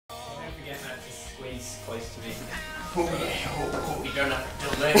squeeze close to me. Oh, you don't have to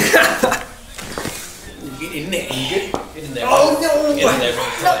do that. Get in there. You good? Get in there. Oh no! Get in there.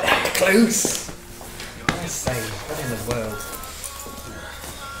 Not that close. I say, what in the world?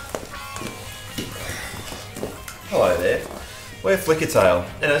 Hello there. We're Flickertail,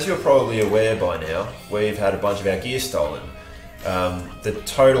 and as you're probably aware by now, we've had a bunch of our gear stolen. The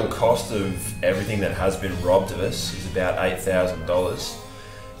total cost of everything that has been robbed of us is about $8,000,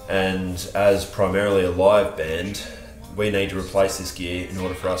 and as primarily a live band, we need to replace this gear in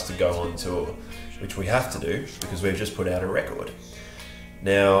order for us to go on tour, which we have to do because we've just put out a record.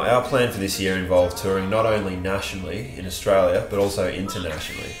 Now, our plan for this year involved touring not only nationally in Australia, but also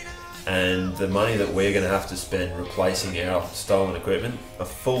internationally. And the money that we're going to have to spend replacing our stolen equipment, a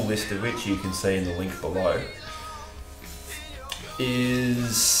full list of which you can see in the link below,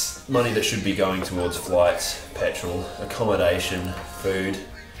 is money that should be going towards flights, petrol, accommodation, food,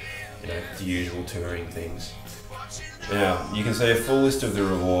 you know, the usual touring things. Now, you can see a full list of the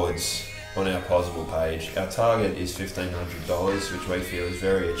rewards on our Pozible page. Our target is $1,500, which we feel is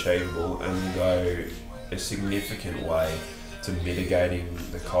very achievable and will go a significant way to mitigating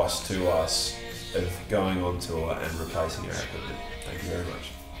the cost to us of going on tour and replacing our equipment. Thank you very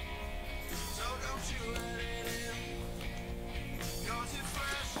much.